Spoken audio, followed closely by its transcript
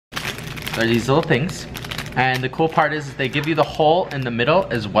They're these little things. And the cool part is they give you the hole in the middle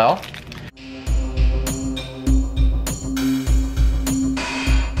as well.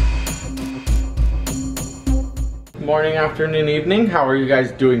 Morning, afternoon, evening. How are you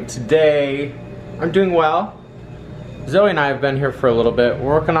guys doing today? I'm doing well. Zoe and I have been here for a little bit.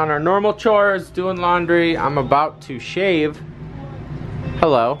 We're working on our normal chores, doing laundry. I'm about to shave.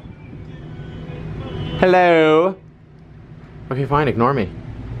 Hello. Hello. Okay, fine, ignore me.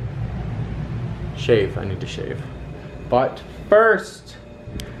 Shave, I need to shave. But first,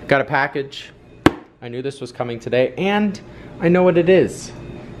 got a package. I knew this was coming today and I know what it is.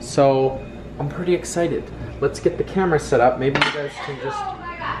 So I'm pretty excited. Let's get the camera set up. Maybe you guys can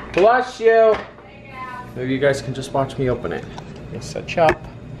just, bless you. Maybe you guys can just watch me open it. I'll set you up.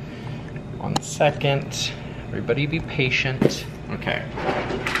 1 second. Everybody be patient. Okay.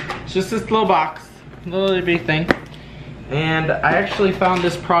 It's just this little box, little itty bitty thing. And I actually found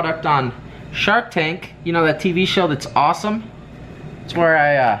this product on Shark Tank. You know that TV show that's awesome? It's where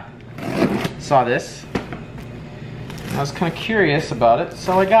I saw this. I was kind of curious about it,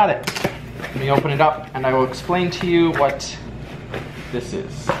 so I got it. Let me open it up and I will explain to you what this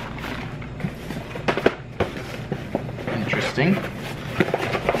is. Interesting.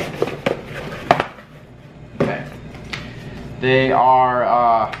 Okay. They are,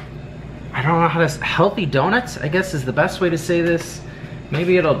 I don't know how to, healthy donuts, I guess is the best way to say this.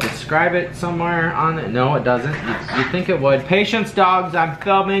 Maybe it'll describe it somewhere on it. No, it doesn't. You think it would. Patience, dogs, I'm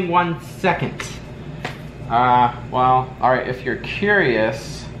filming 1 second. Well, alright, if you're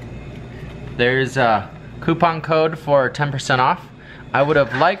curious, there's a coupon code for 10% off. I would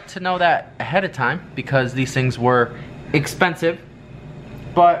have liked to know that ahead of time because these things were expensive.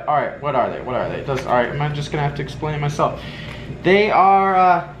 But alright, what are they? What are they? Alright, am I just gonna have to explain it myself? They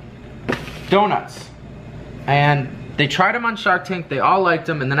are donuts. And they tried them on Shark Tank, they all liked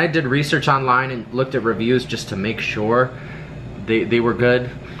them, and then I did research online and looked at reviews just to make sure they were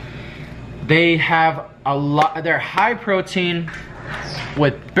good. They have a lot, they're high protein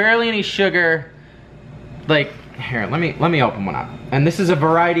with barely any sugar. Like, here, let me open one up. And this is a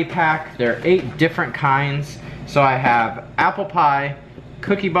variety pack. There are 8 different kinds. So I have apple pie,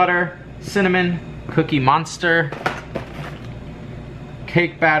 cookie butter, cinnamon, cookie monster,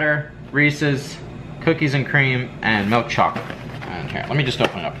 cake batter, Reese's, cookies and cream, and milk chocolate. And here, let me just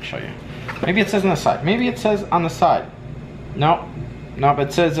open it up and show you. Maybe it says on the side. Maybe it says on the side. Nope. Nope,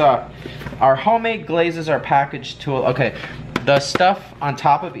 it says our homemade glazes are packaged to, okay. The stuff on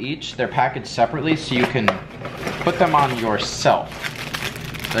top of each, they're packaged separately so you can put them on yourself.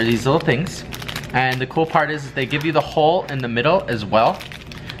 They're these little things. And the cool part is they give you the hole in the middle as well.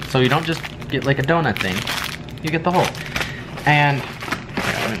 So you don't just get like a donut thing. You get the hole. And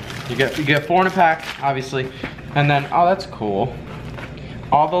you get 4 in a pack, obviously. And then, oh, that's cool.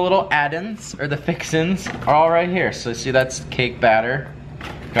 All the little add-ins, or the fix-ins, are all right here. So see, that's cake batter.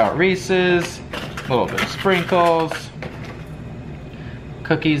 Got Reese's, a little bit of sprinkles,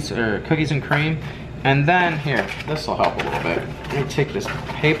 cookies and cream. And then here, this will help a little bit. Let me take this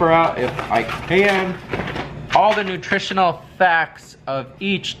paper out if I can. All the nutritional facts of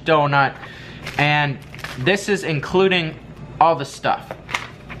each donut, and this is including all the stuff.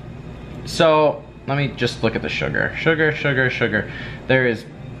 So let me just look at the sugar. Sugar. There is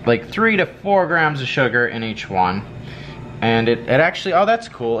like 3 to 4 grams of sugar in each one. And it actually, oh, that's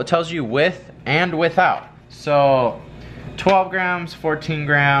cool. It tells you with and without. So 12 grams, 14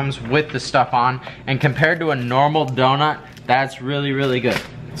 grams with the stuff on. And compared to a normal donut, that's really, really good.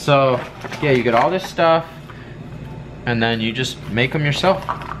 So yeah, you get all this stuff and then you just make them yourself.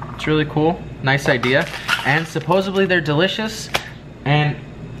 It's really cool, nice idea. And supposedly they're delicious. And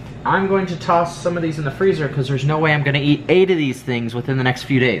I'm going to toss some of these in the freezer because there's no way I'm gonna eat 8 of these things within the next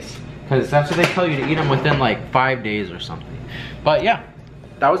few days. Because that's what they tell you, to eat them within like 5 days or something. But yeah,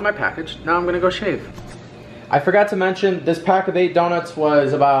 that was my package. Now I'm gonna go shave. I forgot to mention, this pack of 8 donuts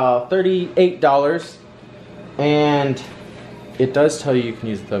was about $38. And it does tell you can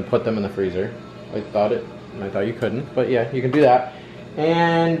use them, put them in the freezer. I thought you couldn't, but yeah, you can do that.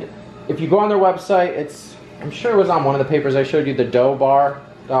 And if you go on their website, I'm sure it was on one of the papers I showed you, the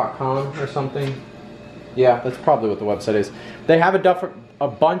doughbar.com or something. Yeah, that's probably what the website is. They have a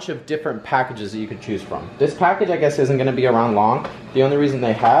bunch of different packages that you can choose from. This package, I guess, isn't gonna be around long. The only reason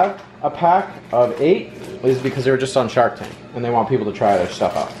they have a pack of 8 is because they were just on Shark Tank and they want people to try their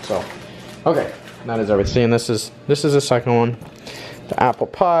stuff out. So, okay, that is everything. This is the second one. The apple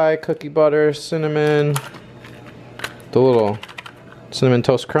pie, cookie butter, cinnamon, the little cinnamon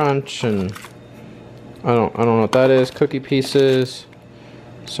toast crunch, and I don't know what that is. Cookie pieces,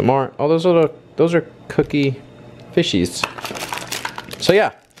 some more. Oh, those are cookie fishies. So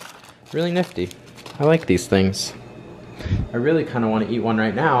yeah, Really nifty. I like these things. I really kind of want to eat one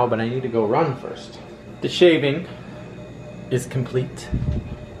right now, but I need to go run first. The shaving is complete.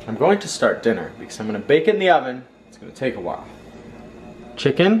 I'm going to start dinner because I'm going to bake it in the oven. It's going to take a while.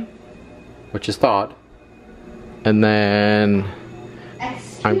 Chicken, which is thawed, and then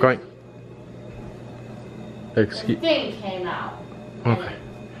I'm going. Excuse. The thing came out. Okay.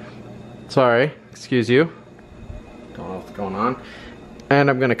 Sorry. Excuse you. Don't know what's going on. And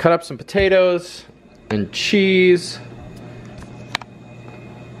I'm gonna cut up some potatoes and cheese.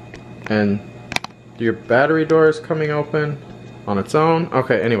 And your battery door is coming open on its own.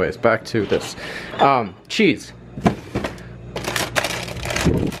 Okay, anyways, back to this. Cheese.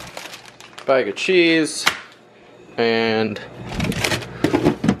 Bag of cheese. And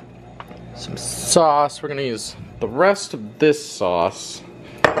some sauce. We're gonna use the rest of this sauce.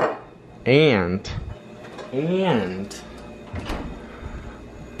 And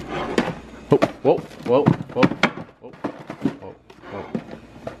whoa.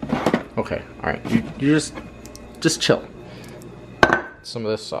 Okay, all right. You just chill. Some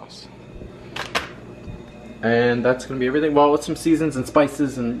of this sauce, and that's gonna be everything. Well, with some seasons and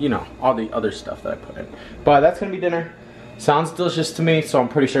spices and, you know, all the other stuff that I put in. But that's gonna be dinner. Sounds delicious to me, so I'm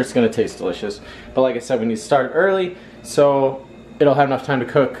pretty sure it's gonna taste delicious. But like I said, we need to start early so it'll have enough time to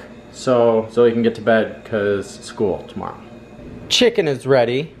cook, so we can get to bed because school tomorrow. Chicken is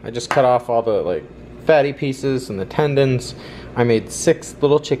ready. I just cut off all the like fatty pieces and the tendons. I made 6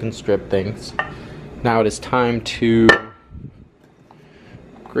 little chicken strip things. Now it is time to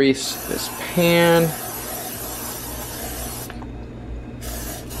grease this pan.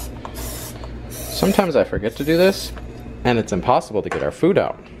 Sometimes I forget to do this, and it's impossible to get our food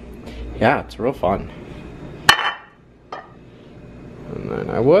out. Yeah, it's real fun. And then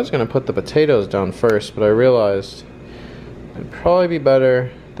I was gonna put the potatoes down first, but I realized it'd probably be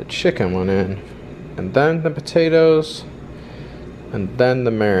better the chicken went in, and then the potatoes, and then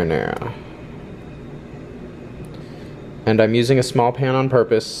the marinara. And I'm using a small pan on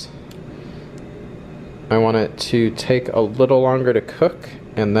purpose. I want it to take a little longer to cook,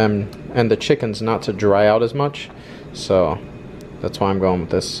 and the chicken's not to dry out as much. So that's why I'm going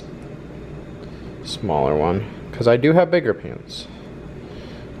with this smaller one, because I do have bigger pans.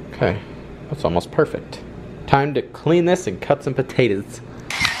 Okay, that's almost perfect. Time to clean this and cut some potatoes.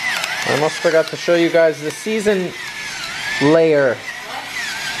 I almost forgot to show you guys the season layer.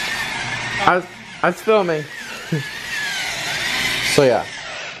 I was filming. So yeah,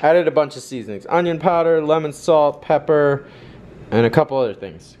 added a bunch of seasonings. Onion powder, lemon salt, pepper, and a couple other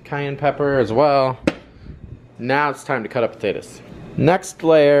things. Cayenne pepper as well. Now it's time to cut up potatoes. Next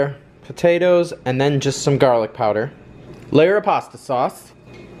layer, potatoes, and then just some garlic powder. Layer of pasta sauce,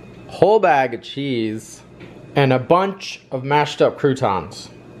 whole bag of cheese, and a bunch of mashed up croutons.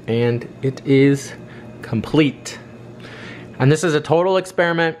 And it is complete. And this is a total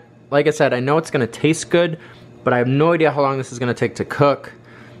experiment. Like I said, I know it's gonna taste good, but I have no idea how long this is gonna take to cook.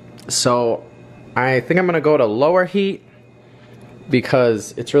 So I think I'm gonna go to lower heat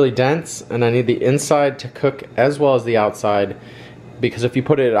because it's really dense and I need the inside to cook as well as the outside, because if you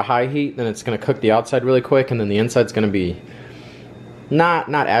put it at a high heat, then it's gonna cook the outside really quick and then the inside's gonna be not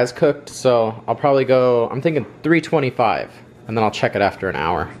as cooked. So I'll probably go, I'm thinking 325, and then I'll check it after an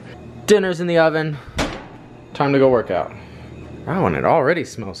hour. Dinner's in the oven. Time to go work out. Wow, and it already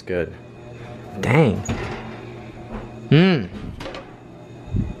smells good. Dang.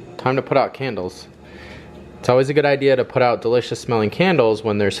 Time to put out candles. It's always a good idea to put out delicious smelling candles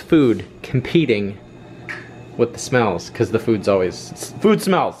when there's food competing with the smells, because the food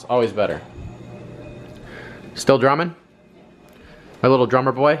smells always better. Still drumming? My little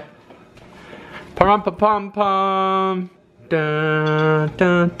drummer boy? Pum-pum-pum-pum. Dun,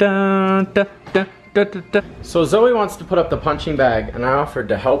 dun, dun, dun, dun, dun, dun. So Zoe wants to put up the punching bag, and I offered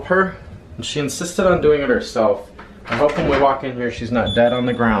to help her, and she insisted on doing it herself. I hope when we walk in here she's not dead on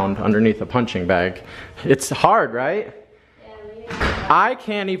the ground underneath a punching bag. It's hard, right? Yeah, I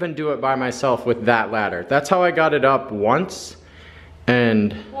can't even do it by myself with that ladder. That's how I got it up once,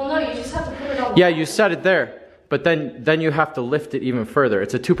 and... Well, no, you just have to put it on. Yeah, you set it there. But then you have to lift it even further.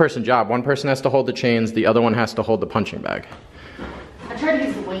 It's a 2-person job. One person has to hold the chains, the other one has to hold the punching bag. I tried to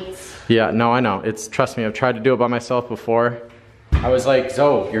use the weights. Yeah, no, I know. Trust me, I've tried to do it by myself before. I was like,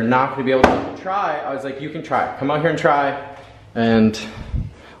 Zoe, you're not gonna be able to try. I was like, you can try. Come out here and try. And,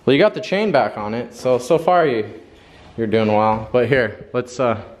 well, you got the chain back on it, so far you're doing well. But here, let's,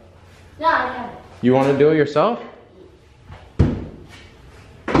 No, I haven't. You wanna do it yourself?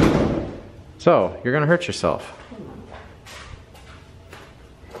 So, you're gonna hurt yourself.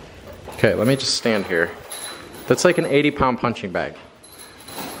 Okay, let me just stand here. That's like an 80-pound punching bag.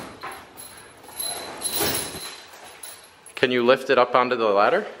 Can you lift it up onto the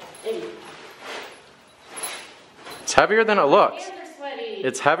ladder? Hey. It's heavier than it looks. My hands are sweaty.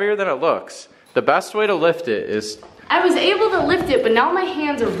 It's heavier than it looks. The best way to lift it is... I was able to lift it, but now my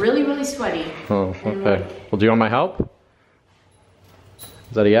hands are really, really sweaty. Oh, okay. Well, do you want my help? Is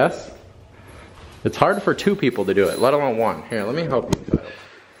that a yes? It's hard for 2 people to do it, let alone 1. Here, let me help you.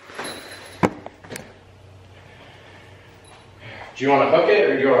 Do you want to hook it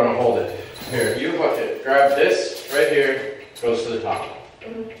or do you want to hold it? Here, you hook it. Grab this right here, goes to the top.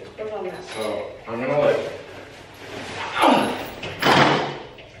 Just put it on this. So, I'm going to lift.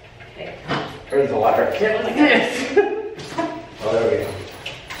 Okay. Where's the ladder? Get like this. Oh, there we go.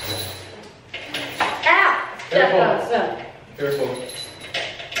 Ow! Careful. Step. Careful.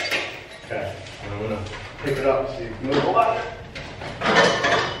 Okay, I'm going to pick it up so you can move the ladder.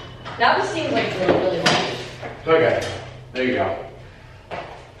 Now this seems like really, really light. Okay, there you go.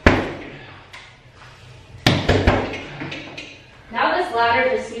 Now this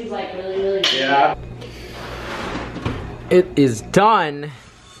ladder just seems like really, really big. Yeah. It is done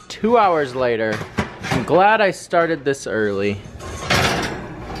 2 hours later. I'm glad I started this early.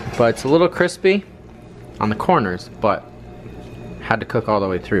 But it's a little crispy on the corners, but had to cook all the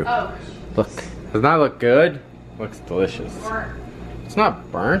way through. Oh. Look, doesn't that look good? Looks delicious. Burnt. It's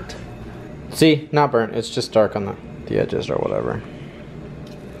not burnt. See, not burnt, it's just dark on the edges or whatever.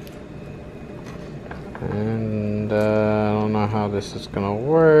 And I don't know how this is gonna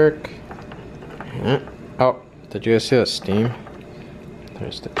work. Oh, did you guys see that steam?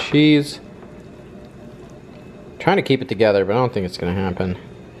 There's the cheese. Trying to keep it together, but I don't think it's gonna happen.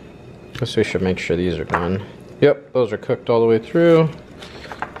 Guess we should make sure these are done. Yep, those are cooked all the way through.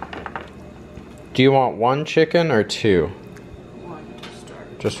 Do you want 1 chicken or 2? 1 to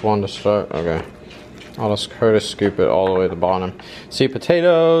start. Just 1 to start? Okay. I'll just try to scoop it all the way to the bottom. See,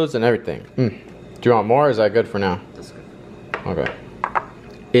 potatoes and everything. Do you want more or is that good for now? That's good. Okay.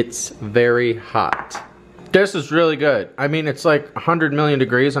 It's very hot. This is really good. I mean, it's like 100 million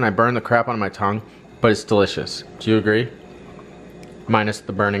degrees and I burn the crap out of my tongue, but it's delicious. Do you agree? Minus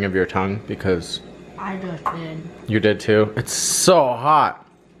the burning of your tongue because... I just did. You did too? It's so hot.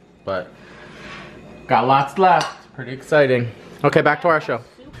 But got lots left. Pretty exciting. Okay, back to our show.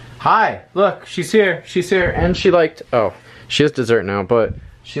 Hi, look, she's here. She's here. And she liked, oh, she has dessert now, but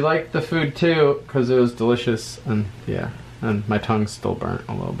she liked the food too because it was delicious. And yeah, and my tongue's still burnt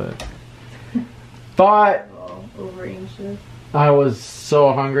a little bit. But Over anxious. I was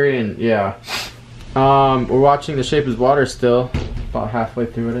so hungry and yeah. We're watching The Shape of Water still. About halfway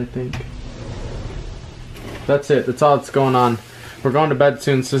through it, I think. That's it. That's all that's going on. We're going to bed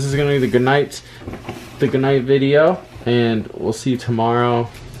soon, so this is gonna be the good night video, and we'll see you tomorrow.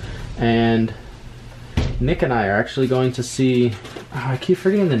 And Nick and I are actually going to see. Oh, I keep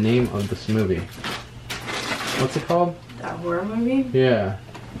forgetting the name of this movie. What's it called? That horror movie? Yeah.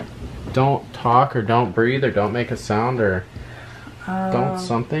 Don't talk or don't breathe or don't make a sound or don't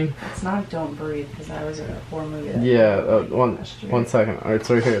something. It's not Don't Breathe because that was a horror movie. Yeah. One second. All right, it's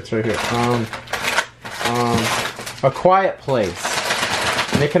right here. It's right here. A Quiet Place.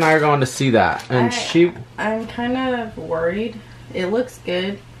 Nick and I are going to see that, and I'm kind of worried. It looks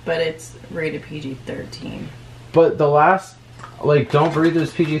good, but it's rated PG-13. But the last, like, Don't Breathe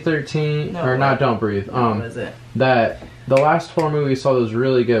is PG-13, No, or not Don't Breathe. What is it? That the last horror movie we saw was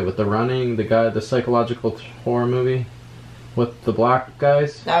really good with the running, the guy, the psychological horror movie with the black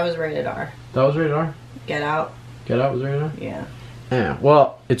guys. That was rated R. That was rated R. Get Out. Get Out was rated R. Yeah. Yeah.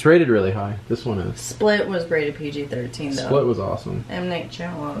 Well, it's rated really high. This one is. Split was rated PG-13 though. Split was awesome. M. Night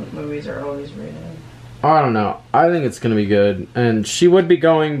Shyamalan movies are always rated. I don't know. I think it's gonna be good, and she would be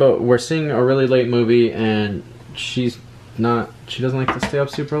going, but we're seeing a really late movie, and she's not. She doesn't like to stay up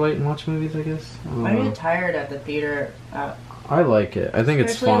super late and watch movies, I guess. I get tired at the theater. I like it. I think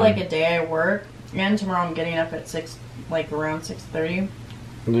it's fun. Especially like a day I work, and tomorrow I'm getting up at 6, like around 6:30.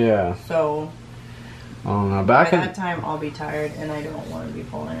 Yeah. So. I don't know. By that time, I'll be tired, and I don't want to be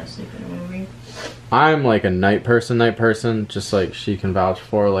falling asleep in a movie. I'm like a night person, just like she can vouch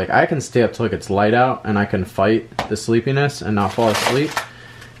for. Like, I can stay up till it gets light out, and I can fight the sleepiness and not fall asleep.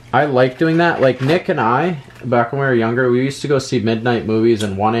 I like doing that. Like, Nick and I, back when we were younger, we used to go see midnight movies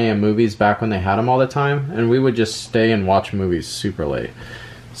and 1 a.m. movies back when they had them all the time, and we would just stay and watch movies super late.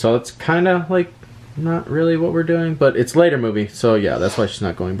 So it's kind of like not really what we're doing, but it's later movie, so yeah, that's why she's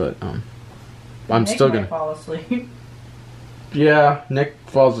not going, but I'm Nick still might gonna fall asleep. Yeah, Nick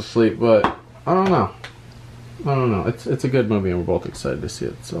falls asleep, but I don't know. It's a good movie, and we're both excited to see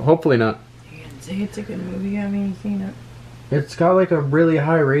it. So hopefully not. You can say it's a good movie. You haven't even seen it. It's got like a really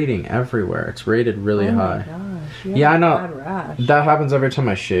high rating everywhere. It's rated really high. Oh my gosh! Yeah, I know. Bad rash. That happens every time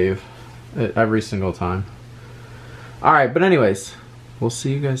I shave. Every single time. Alright, but anyways, we'll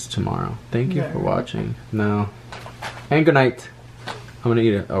see you guys tomorrow. Thank you for watching. No. And good night. I'm gonna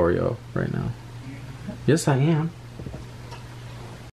eat an Oreo right now. Yes, I am.